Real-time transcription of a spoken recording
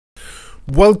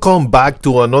Welcome back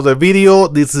to another video.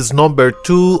 This is number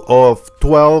 2 of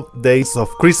 12 days of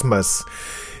Christmas.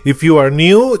 If you are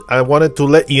new, I wanted to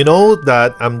let you know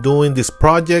that I'm doing this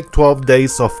project 12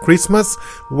 days of Christmas,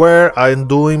 where I'm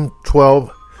doing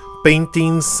 12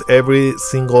 paintings every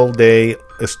single day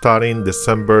starting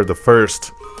December the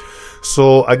 1st.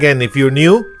 So again, if you're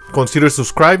new, consider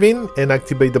subscribing and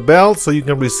activate the bell so you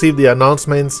can receive the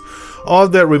announcements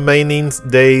of the remaining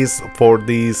days for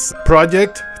this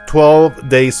project, 12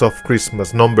 days of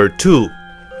Christmas number 2.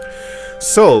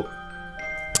 So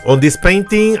on this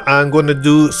painting, I'm gonna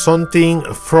do something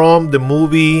from the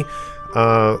movie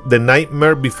The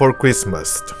Nightmare Before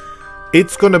Christmas.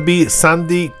 It's gonna be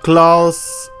Santa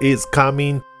Claus is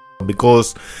coming,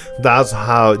 because that's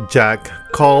how Jack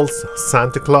calls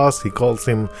Santa Claus. He calls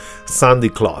him Santa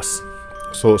Claus.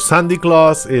 So Santa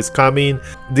Claus is coming.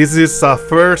 This is a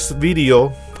first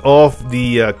video of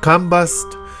the canvas.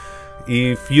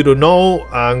 If you don't know,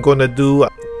 I'm gonna do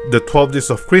the 12 days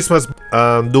of Christmas.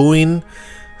 I'm doing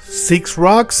 6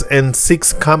 rocks and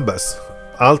 6 canvas,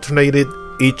 alternated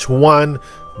each one.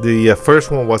 The first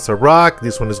one was a rock,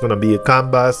 this one is gonna be a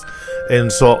canvas,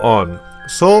 and so on.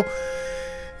 So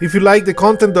if you like the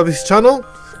content of this channel,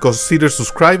 consider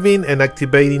subscribing and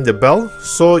activating the bell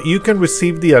so you can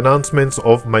receive the announcements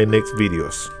of my next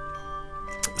videos.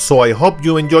 So I hope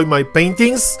you enjoy my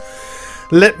paintings.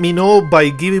 Let me know by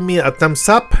giving me a thumbs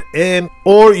up,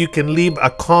 or you can leave a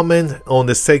comment on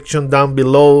the section down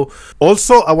below.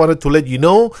 Also, I wanted to let you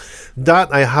know that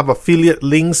I have affiliate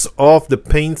links of the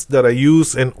paints that I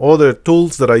use and other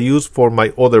tools that I use for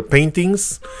my other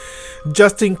paintings,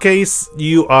 just in case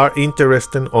you are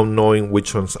interested on knowing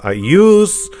which ones I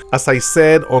use. As I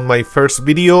said on my first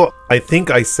video, I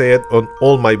think I said on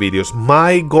all my videos,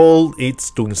 my goal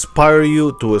is to inspire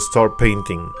you to start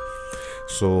painting.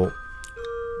 So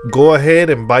go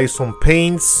ahead and buy some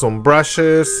paints, some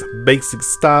brushes, basic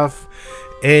stuff,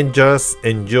 and just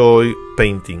enjoy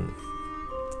painting.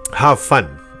 Have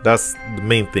fun. That's the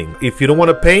main thing. If you don't want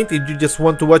to paint, if you just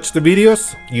want to watch the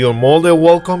videos, you're more than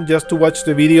welcome just to watch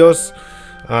the videos.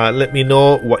 Let me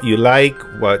know what you like,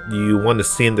 what you want to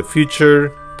see in the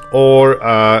future, or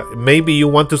maybe you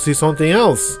want to see something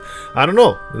else. I don't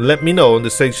know. Let me know in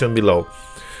the section below.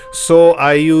 So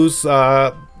I use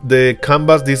the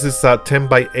canvas. This is a 10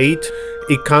 by 8.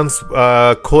 It comes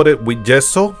coated with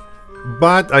gesso,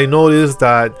 but I noticed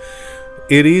that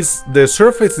the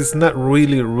surface is not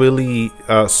really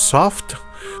soft.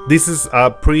 This is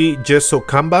a pre-gesso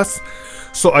canvas,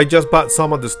 so I just bought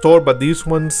some at the store. But these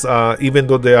ones, even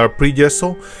though they are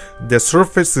pre-gesso, the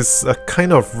surface is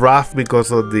kind of rough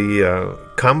because of the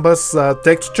canvas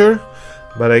texture.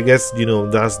 But I guess, you know,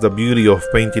 that's the beauty of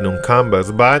painting on canvas.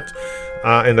 But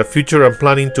in the future, I'm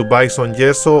planning to buy some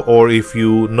gesso, or if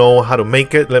you know how to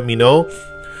make it, let me know.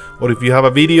 Or if you have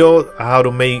a video how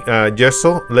to make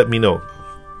gesso, let me know.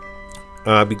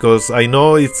 Because I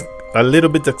know it's a little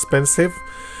bit expensive,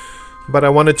 but I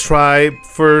want to try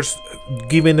first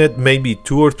giving it maybe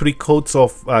 2 or 3 coats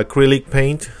of acrylic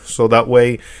paint, so that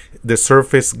way the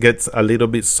surface gets a little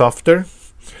bit softer.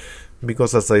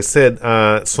 Because as I said,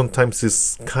 sometimes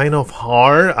it's kind of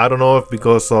hard. I don't know if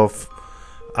because of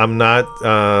I'm not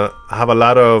have a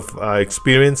lot of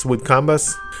experience with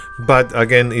canvas, but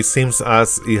again, it seems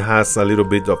as it has a little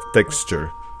bit of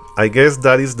texture. I guess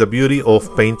that is the beauty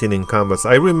of painting in canvas.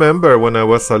 I remember when I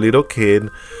was a little kid,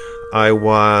 I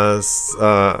went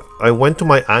to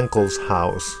my uncle's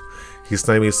house. His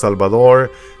name is Salvador,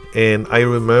 and I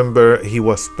remember he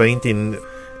was painting,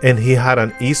 and he had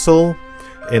an easel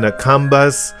and a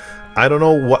canvas. I don't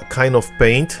know what kind of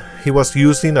paint he was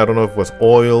using. I don't know if it was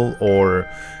oil or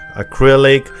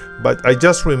acrylic, but I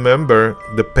just remember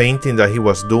the painting that he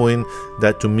was doing,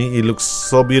 that to me it looks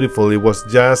so beautiful. It was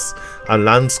just a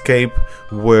landscape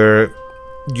where,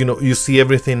 you know, you see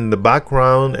everything in the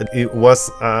background. It was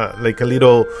like a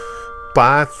little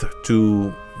path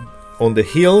on the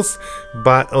hills,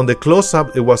 but on the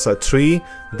close-up it was a tree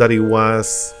that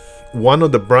one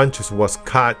of the branches was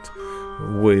cut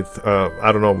with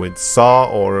I don't know, with saw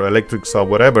or electric saw,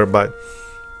 whatever. But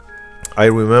I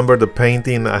remember the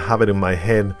painting. I have it in my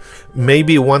head.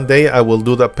 Maybe one day I will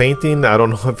do that painting. I don't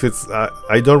know if it's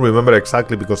I don't remember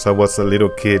exactly, because I was a little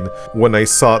kid when I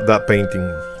saw that painting.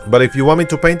 But if you want me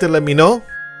to paint it, let me know.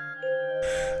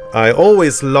 I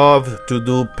always love to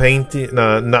do painting,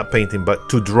 not painting, but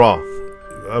to draw,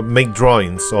 make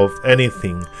drawings of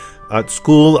anything. At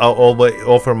school, I always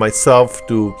offer myself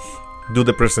to do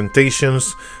the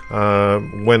presentations.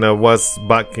 When I was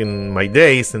back in my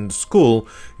days in school,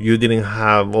 you didn't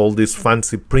have all these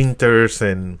fancy printers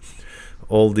and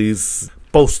all these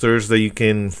posters that you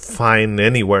can find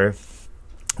anywhere.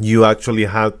 you actually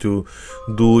have to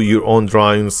do your own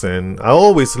drawings, and I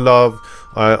always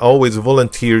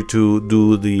volunteer to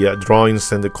do the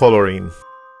drawings and the coloring.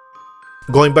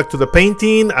 Going back to the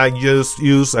painting, I just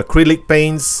use acrylic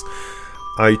paints.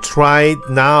 I try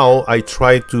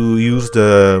to use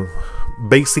the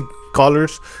basic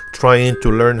colors, trying to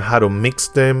learn how to mix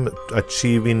them,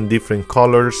 achieving different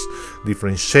colors,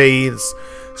 different shades.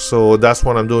 So that's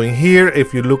what I'm doing here.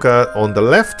 If you look at on the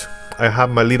left, I have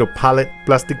my little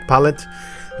plastic palette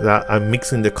that I'm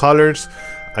mixing the colors.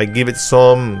 I give it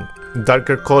some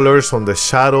darker colors on the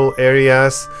shadow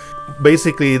areas.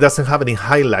 Basically, it doesn't have any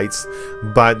highlights,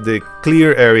 but the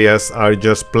clear areas are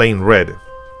just plain red.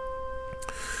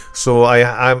 So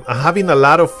I'm having a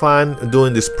lot of fun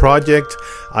doing this project.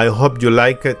 I hope you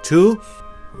like it too.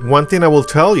 One thing I will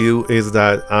tell you is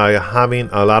that I'm having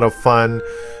a lot of fun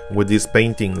with these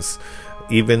paintings,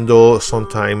 even though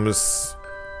sometimes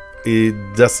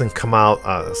it doesn't come out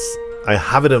as I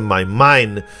have it in my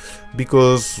mind,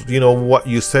 because you know what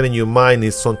you said in your mind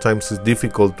is sometimes it's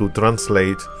difficult to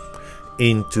translate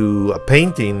into a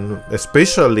painting,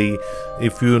 especially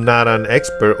if you're not an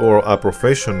expert or a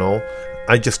professional.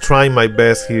 I just try my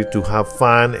best here to have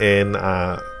fun and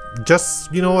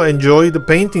just, you know, enjoy the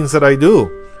paintings that I do.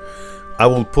 I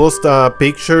will post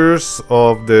pictures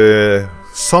of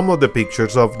some of the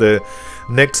pictures of the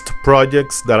next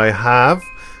projects that I have.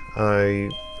 I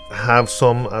have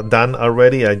some done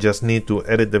already. I just need to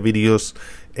edit the videos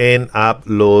and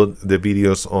upload the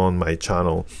videos on my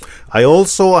channel. I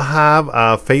also have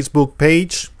a Facebook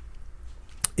page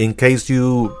in case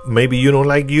maybe you don't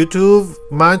like YouTube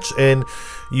much and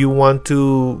you want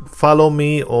to follow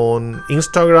me on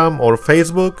Instagram or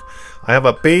Facebook. I have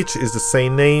a page, it's the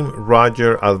same name,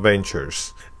 Roger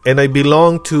Adventures, and I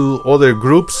belong to other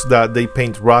groups that they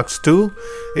paint rocks too.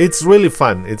 It's really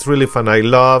fun. I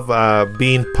love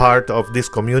being part of this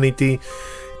community,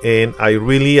 and I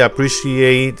really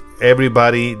appreciate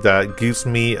everybody that gives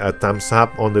me a thumbs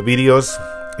up on the videos.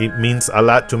 It means a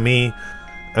lot to me.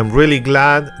 I'm really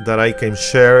glad that I can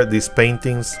share these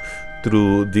paintings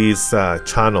through this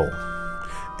channel.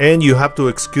 And you have to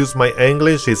excuse my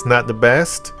English, it's not the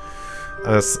best.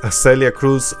 As Celia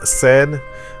Cruz said,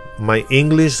 my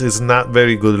English is not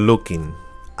very good looking.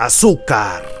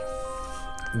 Azúcar!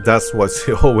 That's what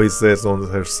she always says on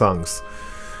her songs.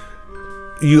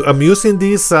 I'm using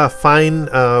this fine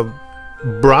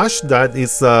brush that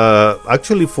is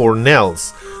actually for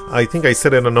nails. I think I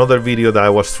said in another video that I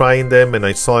was trying them and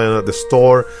I saw it at the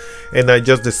store and I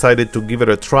just decided to give it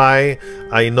a try.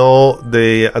 I know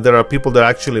there are people that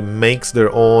actually makes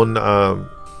their own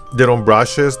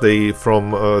brushes.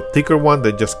 From a thicker one,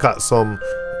 they just cut a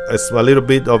little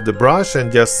bit of the brush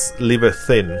and just leave it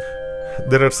thin.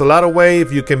 There's a lot of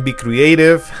ways you can be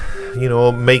creative, you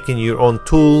know, making your own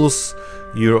tools,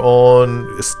 your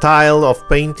own style of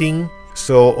painting.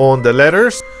 So on the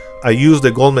letters, I use the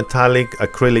gold metallic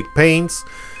acrylic paints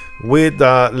with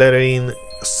the lettering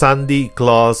Sandy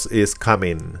Claus is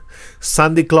coming.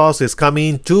 Sandy Claus is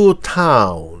coming to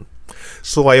town.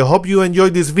 So I hope you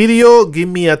enjoyed this video. Give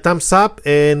me a thumbs up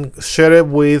and share it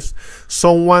with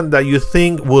someone that you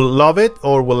think will love it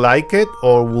or will like it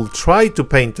or will try to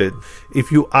paint it.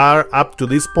 If you are up to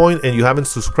this point and you haven't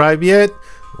subscribed yet,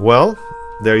 well,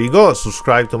 there you go,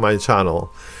 subscribe to my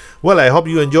channel. Well, I hope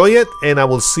you enjoy it, and I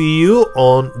will see you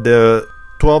on the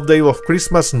 12th day of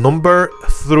Christmas number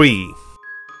 3.